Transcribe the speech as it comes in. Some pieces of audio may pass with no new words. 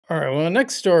All right, well,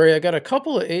 next story, I got a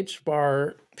couple of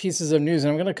HBAR pieces of news,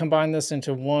 and I'm going to combine this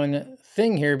into one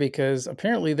thing here because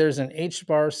apparently there's an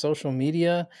HBAR social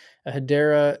media, a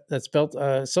Hedera that's built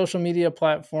a social media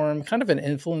platform, kind of an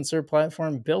influencer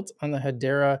platform built on the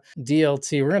Hedera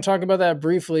DLT. We're going to talk about that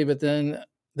briefly, but then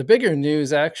the bigger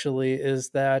news actually is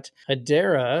that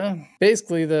Hedera,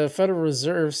 basically the Federal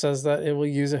Reserve says that it will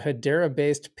use a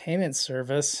Hedera-based payment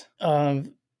service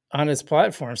on its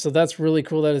platform. So that's really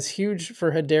cool. That is huge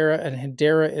for Hedera, and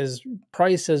Hedera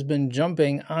price has been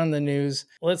jumping on the news.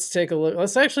 Let's take a look.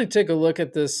 Let's actually take a look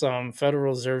at this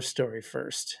Federal Reserve story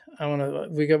first.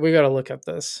 We got to look at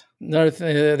this. Another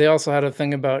thing, they also had a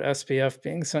thing about SPF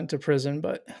being sent to prison,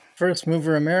 but First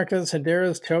Mover Americas,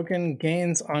 Hedera's token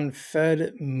gains on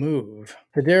Fed move.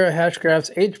 Hedera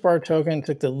Hashgraph's HBAR token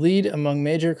took the lead among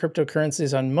major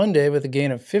cryptocurrencies on Monday with a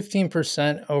gain of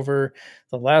 15% over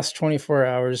the last 24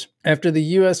 hours after the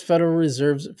U.S. Federal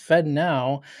Reserve's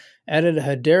FedNow added a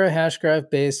Hedera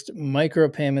Hashgraph-based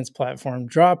micropayments platform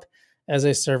Drop as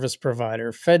a service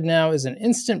provider. FedNow is an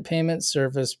instant payment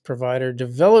service provider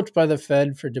developed by the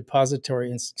Fed for depository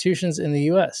institutions in the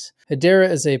U.S. Hedera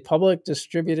is a public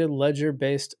distributed ledger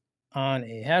based on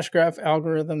a hashgraph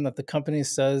algorithm that the company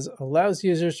says allows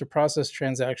users to process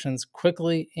transactions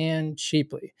quickly and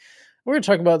cheaply. We're going to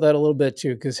talk about that a little bit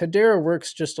too, because Hedera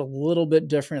works just a little bit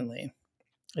differently.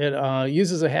 It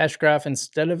uses a hash graph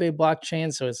instead of a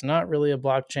blockchain, so it's not really a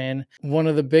blockchain. One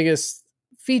of the biggest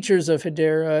features of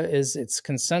Hedera is its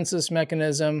consensus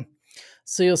mechanism.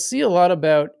 So you'll see a lot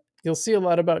about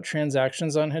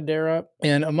transactions on Hedera,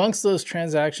 and amongst those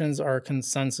transactions are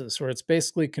consensus, where it's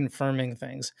basically confirming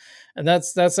things, and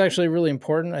that's actually really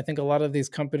important. I think a lot of these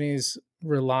companies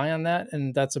rely on that,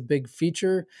 and that's a big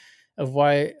feature of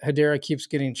why Hedera keeps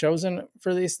getting chosen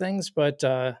for these things, but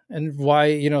and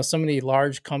why so many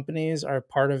large companies are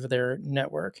part of their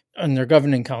network and their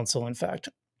governing council, in fact.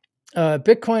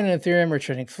 Bitcoin and Ethereum are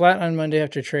trading flat on Monday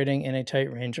after trading in a tight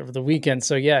range over the weekend.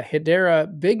 So yeah,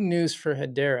 Hedera, big news for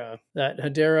Hedera, that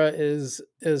Hedera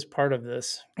is part of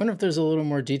this. I wonder if there's a little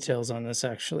more details on this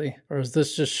actually, or is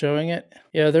this just showing it?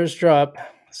 Yeah, there's Drop.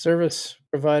 Service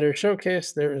provider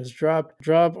showcase. There is Drop.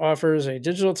 Drop offers a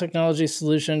digital technology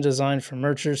solution designed for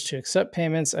merchants to accept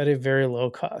payments at a very low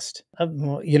cost.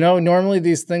 Normally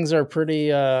these things are pretty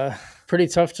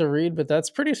tough to read, but that's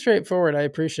pretty straightforward. I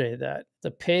appreciate that.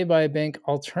 The pay by bank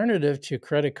alternative to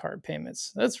credit card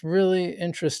payments. That's really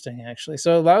interesting, actually.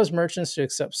 So it allows merchants to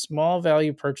accept small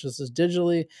value purchases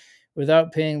digitally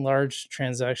without paying large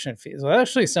transaction fees. Well, that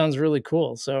actually sounds really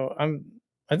cool. So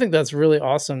I think that's really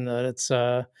awesome that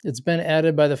it's been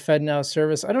added by the FedNow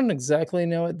service. I don't exactly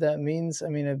know what that means. I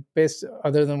mean, based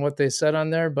other than what they said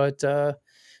on there, but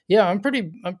yeah, I'm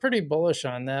pretty bullish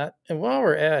on that. And while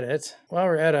we're at it,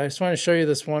 I just want to show you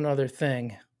this one other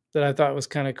thing that I thought was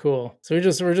kind of cool. So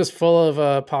we're just full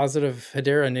of positive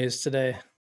Hedera news today.